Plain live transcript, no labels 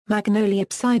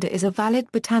Magnoliopsida is a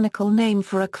valid botanical name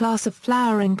for a class of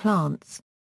flowering plants.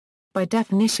 By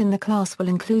definition, the class will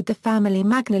include the family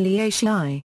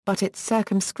Magnoliaceae, but its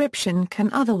circumscription can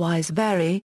otherwise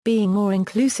vary, being more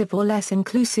inclusive or less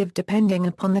inclusive depending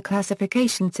upon the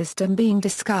classification system being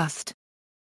discussed.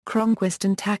 Cronquist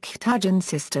and Tachytagon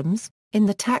systems. In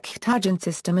the Tachytagon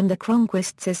system and the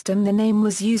Cronquist system, the name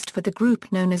was used for the group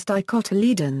known as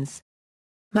dicotyledons.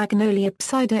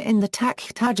 Magnoliopsida in the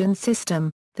Tachytagon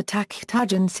system. The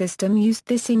Tachytagon system used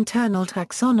this internal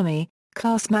taxonomy: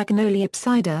 class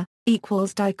Magnoliopsida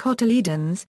equals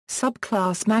dicotyledons,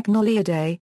 subclass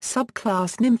Magnoliidae,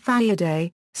 subclass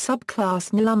Nymphaeidae,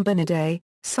 subclass Nilumbinidae,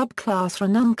 subclass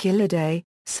Ranunculidae,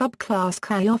 subclass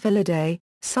Chaeophilidae,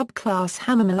 subclass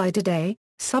Hamamelidae,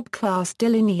 subclass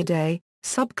Dilleniidae,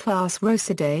 subclass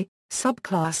Rosidae,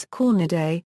 subclass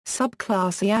Cornidae,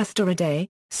 subclass Easteridae,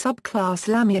 subclass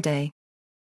Lamiidae.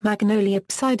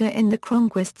 Magnoliopsida in the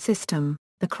Cronquist system.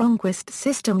 The Cronquist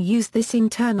system used this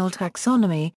internal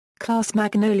taxonomy: class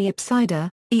Magnoliopsida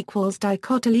equals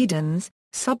dicotyledons,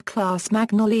 subclass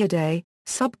Magnoliidae,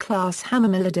 subclass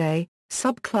Hamamelidae,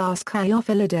 subclass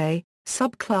Chaeophilidae,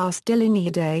 subclass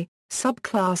Dilleniidae,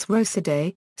 subclass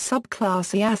Rosidae,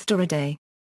 subclass Easteridae.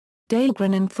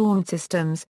 Dahlgren and Thorne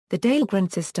systems. The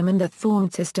Dahlgren system and the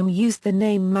Thorne system used the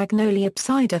name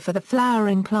Magnoliopsida for the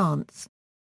flowering plants.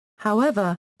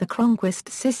 However, the Cronquist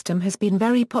system has been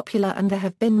very popular and there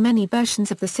have been many versions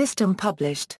of the system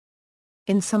published.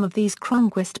 In some of these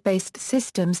Cronquist-based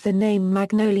systems, the name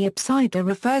Magnoliopsida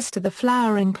refers to the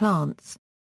flowering plants.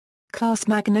 Class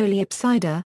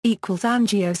Magnoliopsida equals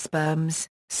angiosperms,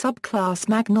 subclass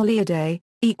Magnoliidae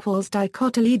equals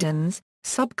dicotyledons,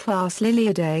 subclass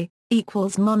Liliidae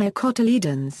equals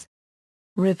monocotyledons.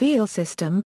 Reveal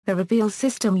system. The Reveal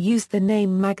system used the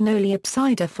name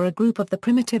Magnoliopsida for a group of the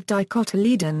primitive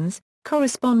dicotyledons,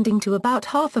 corresponding to about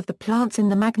half of the plants in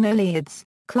the Magnoliids,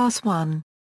 class 1.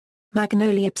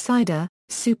 Magnoliopsida,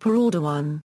 superorder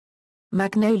 1.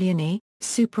 Magnolianae,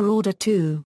 superorder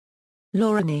 2.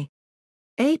 Laurinae.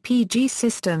 APG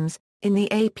systems. In the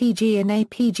APG and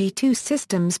APG2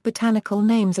 systems, botanical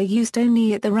names are used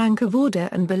only at the rank of order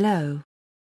and below.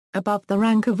 Above the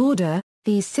rank of order,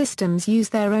 these systems use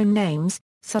their own names,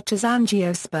 such as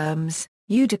angiosperms,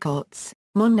 eudicots,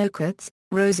 monocots,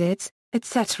 rosids,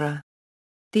 etc.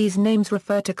 These names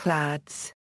refer to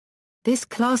clades. This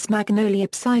class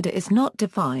Magnoliopsida is not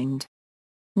defined.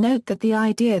 Note that the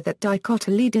idea that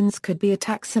dicotyledons could be a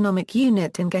taxonomic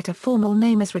unit and get a formal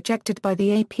name is rejected by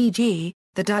the APG.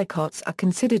 The dicots are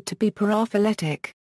considered to be paraphyletic,